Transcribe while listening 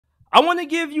I want to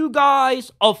give you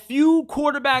guys a few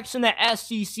quarterbacks in the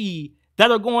SEC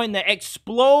that are going to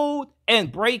explode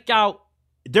and break out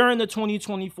during the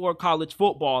 2024 college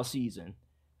football season.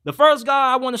 The first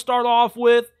guy I want to start off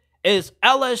with is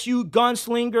LSU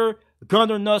gunslinger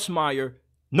Garrett Nussmeier,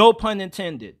 no pun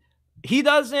intended. He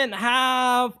doesn't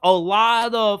have a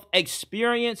lot of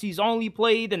experience. He's only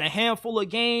played in a handful of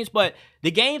games, but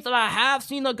the games that I have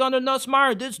seen of Garrett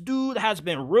Nussmeier, this dude has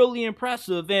been really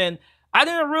impressive. And I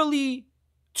didn't really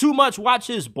too much watch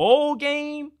his bowl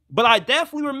game, but I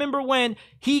definitely remember when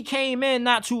he came in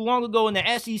not too long ago in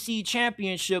the SEC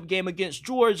championship game against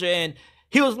Georgia, and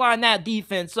he was lining that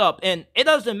defense up. And it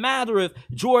doesn't matter if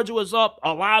Georgia was up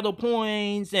a lot of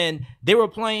points and they were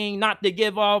playing not to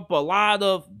give up a lot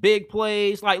of big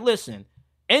plays. Like, listen,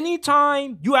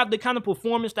 anytime you have the kind of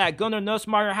performance that Garrett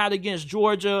Nussmeier had against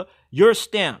Georgia, you're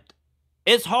stamped.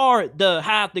 It's hard to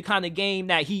have the kind of game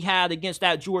that he had against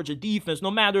that Georgia defense,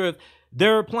 no matter if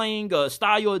they're playing a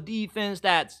style of defense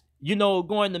that's,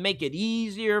 going to make it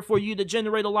easier for you to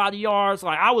generate a lot of yards.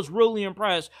 Like, I was really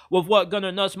impressed with what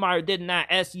Garrett Nussmeier did in that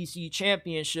SEC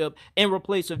championship in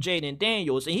replace of Jaden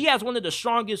Daniels. And he has one of the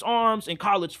strongest arms in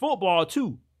college football,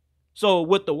 too. So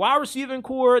with the wide receiving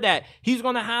core that he's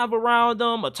going to have around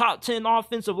him, a top 10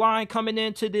 offensive line coming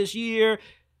into this year,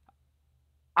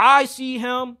 I see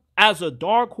him as a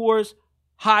dark horse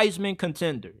Heisman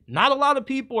contender. Not a lot of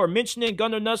people are mentioning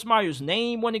Garrett Nussmeier's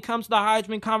name when it comes to the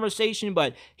Heisman conversation,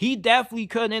 but he definitely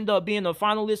could end up being a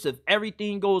finalist if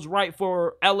everything goes right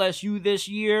for LSU this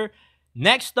year.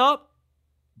 Next up,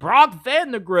 Brock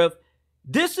Vandagriff.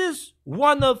 This is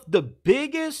one of the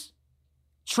biggest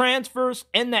transfers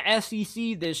in the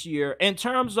SEC this year in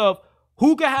terms of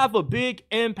who could have a big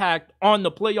impact on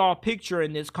the playoff picture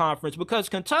in this conference, because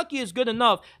Kentucky is good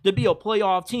enough to be a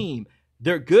playoff team.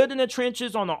 They're good in the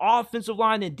trenches on the offensive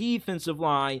line and defensive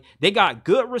line. They got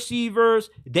good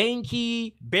receivers. Dane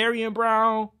Key, Barry and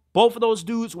Brown, both of those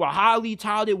dudes were highly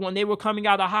touted when they were coming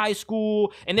out of high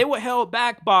school, and they were held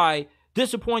back by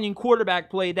disappointing quarterback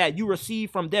play that you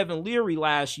received from Devin Leary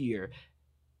last year.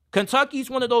 Kentucky's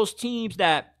one of those teams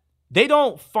that they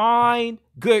don't find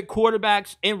good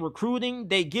quarterbacks in recruiting.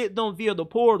 They get them via the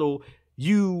portal.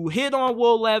 You hit on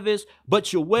Will Levis,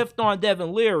 but you whiffed on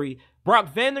Devin Leary.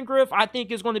 Brock Vandagriff, I think,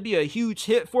 is going to be a huge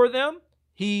hit for them.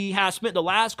 He has spent the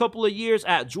last couple of years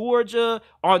at Georgia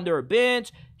on their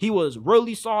bench. He was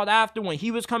really sought after when he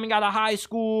was coming out of high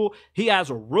school. He has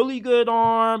a really good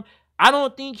arm. I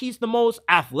don't think he's the most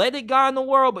athletic guy in the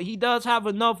world, but he does have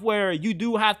enough where you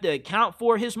do have to account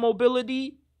for his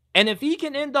mobility. And if he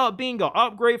can end up being an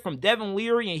upgrade from Devin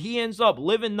Leary and he ends up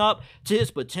living up to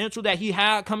his potential that he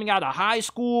had coming out of high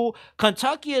school,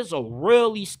 Kentucky is a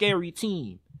really scary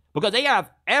team, because they have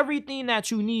everything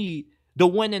that you need to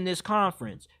win in this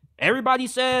conference. Everybody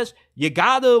says you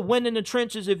got to win in the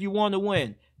trenches if you want to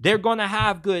win. They're going to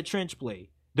have good trench play.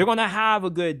 They're going to have a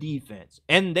good defense.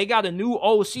 And they got a new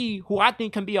OC who I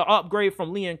think can be an upgrade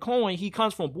from Liam Cohen. He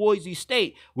comes from Boise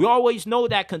State. We always know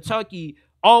that Kentucky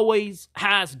always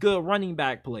has good running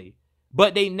back play,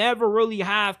 but they never really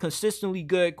have consistently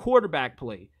good quarterback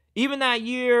play. Even that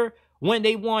year when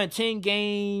they won 10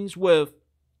 games with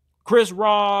Chris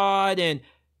Rod and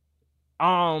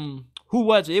who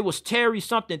was it? It was Terry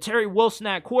Wilson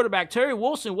at quarterback. Terry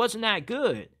Wilson wasn't that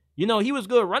good. He was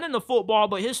good running the football,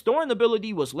 but his throwing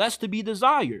ability was less to be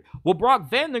desired. Well, Brock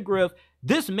Vandagriff,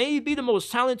 this may be the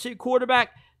most talented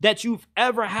quarterback that you've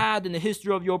ever had in the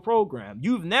history of your program.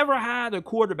 You've never had a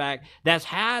quarterback that's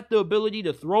had the ability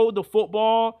to throw the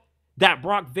football that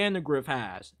Brock Vandagriff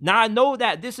has. Now, I know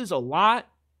that this is a lot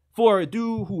for a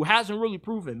dude who hasn't really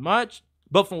proven much,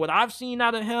 but from what I've seen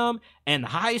out of him in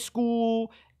high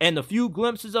school and a few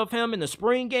glimpses of him in the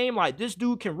spring game, like, this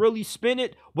dude can really spin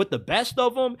it with the best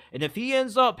of them. And if he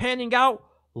ends up panning out,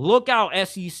 look out,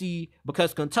 SEC,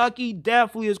 because Kentucky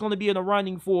definitely is going to be in the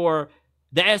running for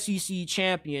the SEC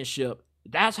championship.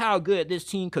 That's how good this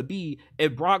team could be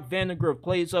if Brock Vandagriff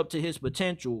plays up to his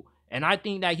potential. And I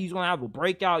think that he's going to have a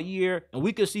breakout year, and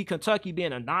we could see Kentucky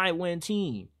being a 9-win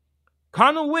team.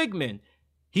 Connor Wigman,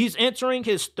 he's entering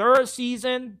his third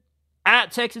season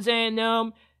at Texas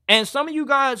A&M. And some of you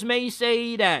guys may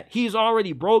say that he's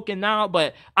already broken out,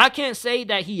 but I can't say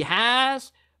that he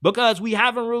has, because we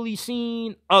haven't really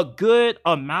seen a good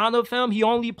amount of him. He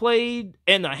only played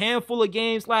in a handful of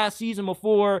games last season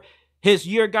before his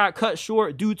year got cut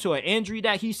short due to an injury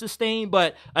that he sustained.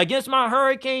 But against my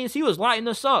Hurricanes, he was lighting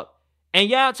us up. And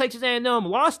yeah, Texas A&M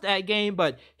lost that game,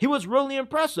 but he was really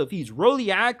impressive. He's really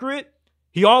accurate.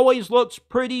 He always looks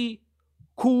pretty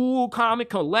cool, calm, and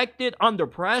collected under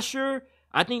pressure.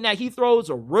 I think that he throws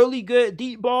a really good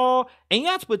deep ball, and he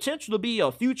has potential to be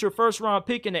a future first-round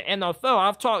pick in the NFL.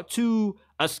 I've talked to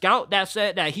a scout that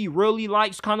said that he really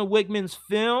likes Conor Wigman's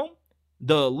film,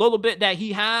 the little bit that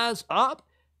he has up.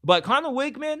 But Conor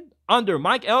Wigman, under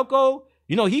Mike Elko,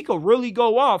 he could really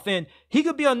go off, and he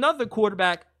could be another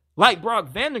quarterback like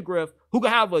Brock Vandagriff who could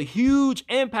have a huge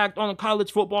impact on the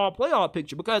college football playoff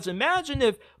picture. Because imagine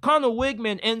if Conor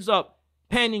Wigman ends up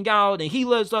panning out and he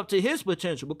lives up to his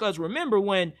potential. Because remember,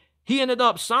 when he ended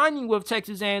up signing with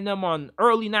Texas A&M on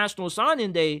early National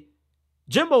Signing Day,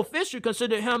 Jimbo Fisher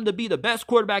considered him to be the best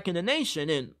quarterback in the nation.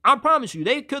 And I promise you,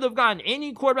 they could have gotten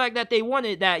any quarterback that they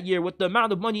wanted that year with the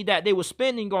amount of money that they were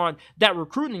spending on that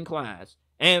recruiting class.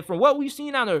 And from what we've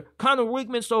seen out of Conor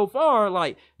Wigman so far,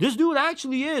 like, this dude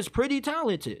actually is pretty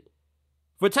talented.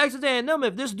 For Texas A&M,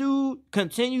 if this dude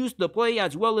continues to play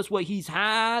as well as what he's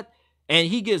had, and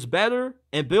he gets better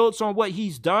and builds on what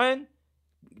he's done,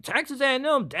 Texas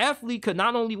A&M definitely could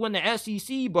not only win the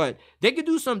SEC, but they could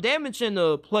do some damage in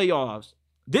the playoffs.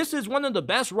 This is one of the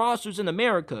best rosters in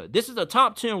America. This is a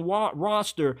top 10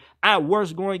 roster at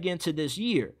worst going into this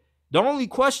year. The only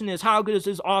question is, how good is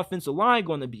this offensive line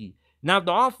going to be? Now, if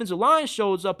the offensive line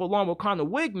shows up along with Conor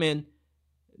Wigman,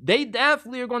 they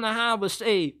definitely are going to have a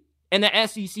say in the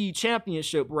SEC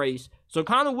championship race. So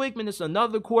Conor Wigman is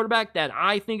another quarterback that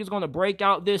I think is going to break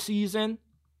out this season.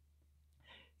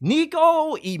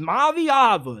 Nico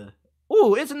Iamaleava.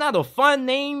 Ooh, isn't that a fun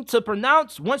name to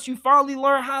pronounce? Once you finally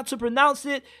learn how to pronounce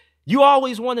it, you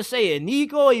always want to say it.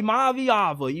 Nico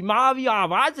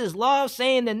Iamaleava. I just love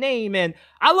saying the name, and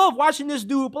I love watching this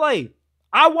dude play.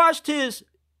 I watched his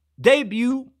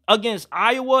debut against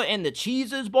Iowa in the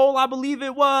Cheez-Its Bowl, I believe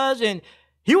it was, and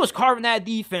he was carving that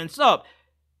defense up.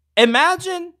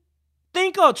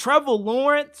 Think of Trevor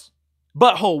Lawrence,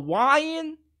 but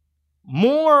Hawaiian,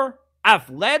 more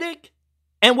athletic,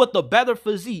 and with a better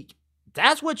physique.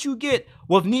 That's what you get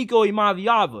with Nico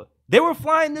Iamaleava. They were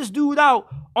flying this dude out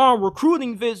on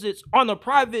recruiting visits on a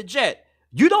private jet.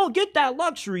 You don't get that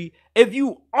luxury if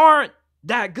you aren't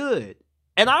that good.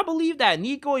 And I believe that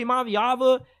Nico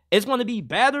Iamaleava is going to be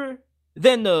better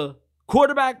than the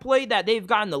quarterback play that they've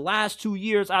gotten the last 2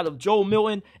 years out of Joe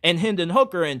Milton and Hendon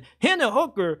Hooker. And Hendon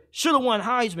Hooker should have won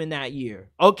Heisman that year.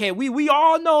 Okay, we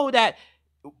all know that.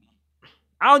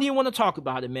 I don't even want to talk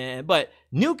about it, man. But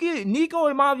Nico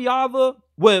Iamaleava,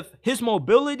 with his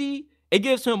mobility, it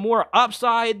gives him more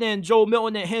upside than Joe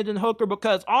Milton and Hendon Hooker,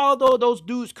 because although those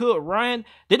dudes could run,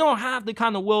 they don't have the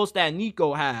kind of wheels that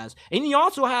Nico has. And he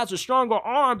also has a stronger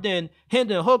arm than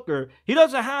Hendon Hooker. He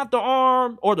doesn't have the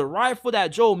arm or the rifle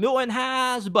that Joe Milton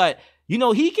has, but,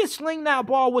 he can sling that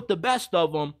ball with the best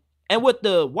of them. And with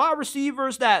the wide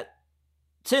receivers that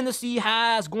Tennessee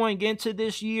has going into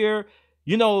this year,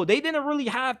 they didn't really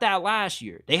have that last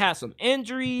year. They had some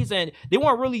injuries, and they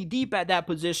weren't really deep at that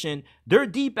position. They're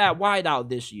deep at wideout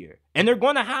this year, and they're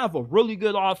going to have a really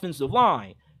good offensive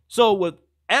line. So with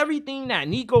everything that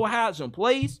Nico has in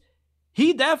place,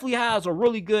 he definitely has a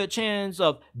really good chance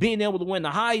of being able to win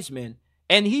the Heisman.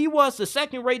 And he was the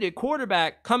second-rated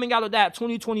quarterback coming out of that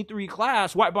 2023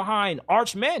 class, right behind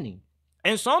Arch Manning.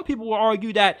 And some people will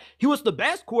argue that he was the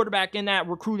best quarterback in that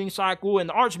recruiting cycle, and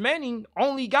Arch Manning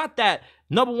only got that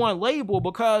 #1 label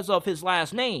because of his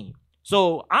last name.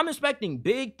 So I'm expecting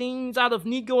big things out of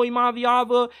Nico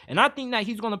Iamaleava, and I think that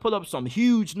he's going to put up some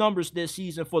huge numbers this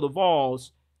season for the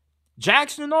Vols.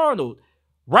 Jackson Arnold,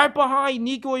 right behind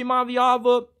Nico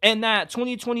Iamaleava in that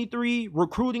 2023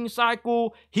 recruiting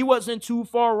cycle. He wasn't too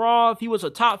far off. He was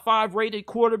a top 5 rated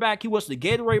quarterback. He was the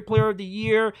Gatorade Player of the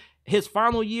Year his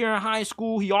final year in high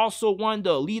school. He also won the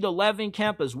Elite 11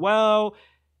 camp as well.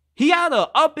 He had an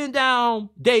up and down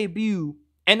debut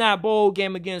in that bowl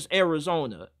game against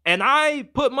Arizona. And I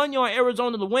put money on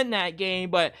Arizona to win that game,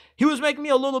 but he was making me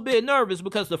a little bit nervous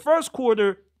because the first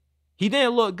quarter, he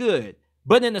didn't look good.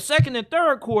 But in the second and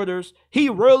third quarters, he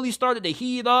really started to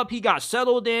heat up. He got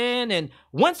settled in. And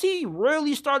once he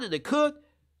really started to cook,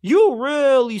 you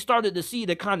really started to see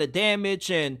the kind of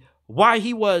damage and why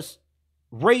he was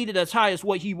rated as high as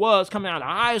what he was coming out of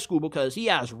high school, because he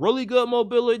has really good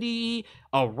mobility,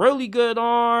 a really good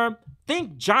arm.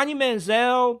 Think Johnny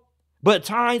Manziel, but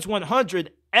times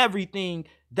 100 everything.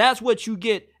 That's what you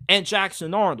get in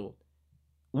Jackson Arnold.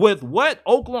 With what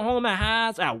Oklahoma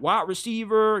has at wide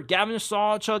receiver, Gavin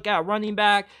Sawchuk at running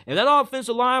back, and that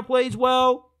offensive line plays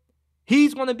well,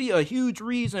 he's going to be a huge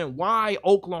reason why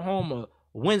Oklahoma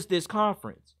wins this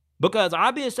conference. Because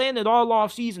I've been saying it all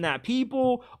offseason that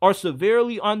people are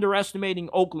severely underestimating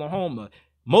Oklahoma.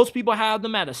 Most people have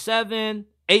them at a 7,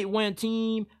 8-win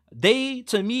team. They,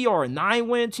 to me, are a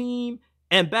 9-win team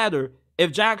and better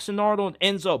if Jackson Arnold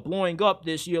ends up blowing up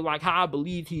this year like how I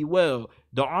believe he will.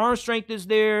 The arm strength is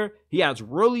there. He has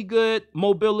really good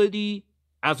mobility.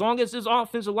 As long as his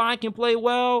offensive line can play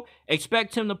well,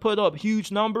 expect him to put up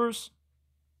huge numbers.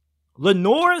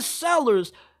 Lenore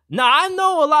Sellers. Now, I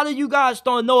know a lot of you guys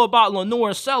don't know about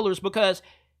Lenore Sellers because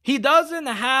he doesn't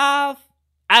have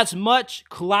as much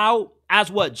clout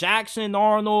as what Jackson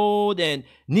Arnold and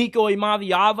Nico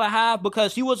Iamaleava have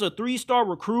because he was a 3-star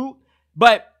recruit.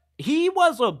 But he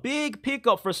was a big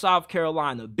pickup for South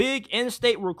Carolina. Big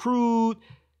in-state recruit.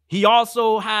 He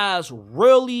also has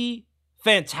really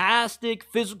fantastic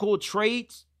physical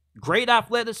traits. Great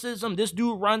athleticism. This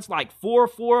dude runs like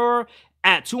 4'4"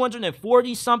 at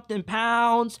 240-something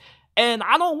pounds. And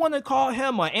I don't want to call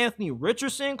him an Anthony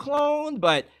Richardson clone,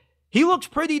 but he looks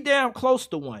pretty damn close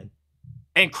to one.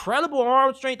 Incredible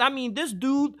arm strength. I mean, this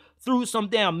dude threw some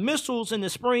damn missiles in the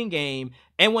spring game.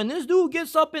 And when this dude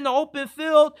gets up in the open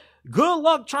field, good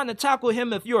luck trying to tackle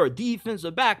him if you're a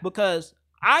defensive back, because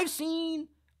I've seen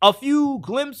a few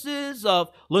glimpses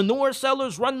of Lenore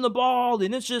Sellers running the ball,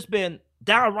 and it's just been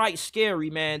downright scary,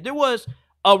 man. There was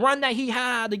a run that he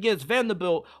had against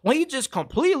Vanderbilt when he just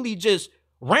completely just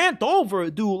ran over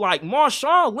a dude like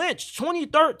Marshawn Lynch,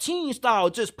 2013 style,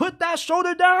 just put that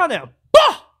shoulder down and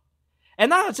bah!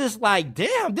 And I was just like,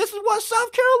 damn, this is what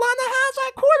South Carolina has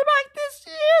at quarterback this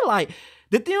year. Like,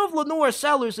 the thing with Lenore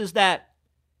Sellers is that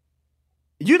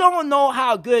you don't know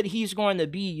how good he's going to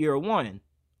be year one.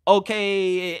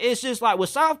 Okay, it's just like with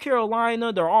South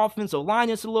Carolina, their offensive line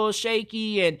is a little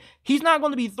shaky, and he's not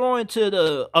going to be throwing to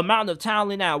the amount of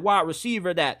talent at wide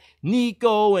receiver that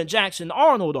Nico and Jackson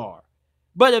Arnold are.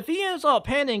 But if he ends up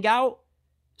panning out,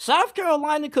 South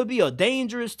Carolina could be a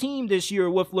dangerous team this year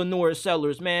with Lenore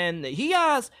Sellers, man. He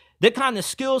has the kind of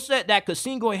skill set that could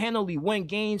single-handedly win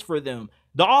games for them.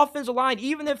 The offensive line,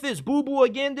 even if it's boo-boo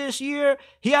again this year,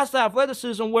 he has the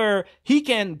athleticism where he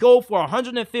can go for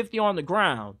 150 on the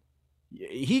ground.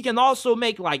 He can also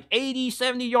make like 80,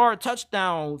 70-yard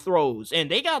touchdown throws.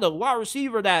 And they got a wide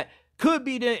receiver that could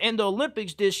be in the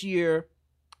Olympics this year.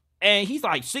 And he's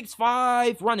like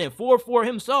 6'5", running 4'4"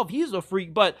 himself. He's a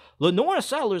freak. But Lenore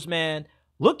Sellers, man,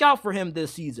 look out for him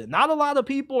this season. Not a lot of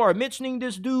people are mentioning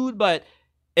this dude, but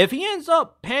if he ends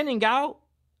up panning out,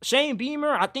 Shane Beamer,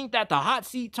 I think that the hot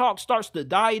seat talk starts to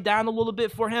die down a little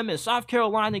bit for him, and South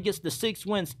Carolina gets the 6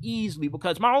 wins easily,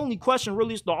 because my only question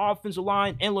really is the offensive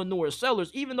line and Lenore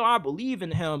Sellers. Even though I believe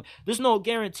in him, there's no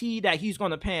guarantee that he's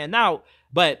going to pan out,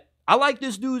 but I like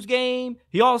this dude's game.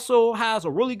 He also has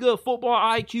a really good football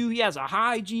IQ. He has a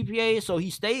high GPA, so he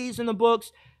stays in the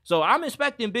books. So I'm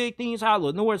expecting big things out of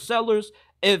Lenore Sellers.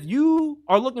 If you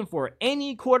are looking for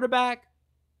any quarterback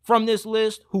from this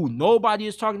list who nobody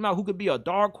is talking about, who could be a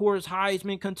dark horse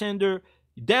Heisman contender,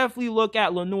 definitely look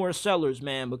at Lenore Sellers,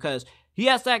 man, because he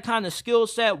has that kind of skill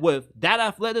set with that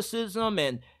athleticism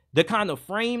and the kind of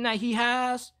frame that he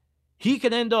has. He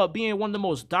could end up being one of the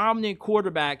most dominant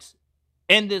quarterbacks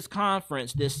in this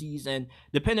conference this season,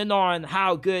 depending on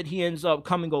how good he ends up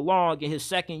coming along in his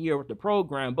second year with the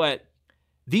program. But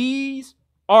these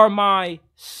are my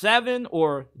 6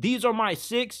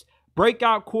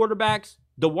 breakout quarterbacks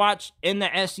to watch in the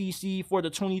SEC for the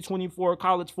 2024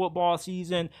 college football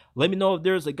season. Let me know if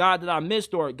there's a guy that I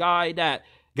missed or a guy that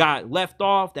got left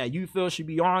off that you feel should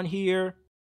be on here.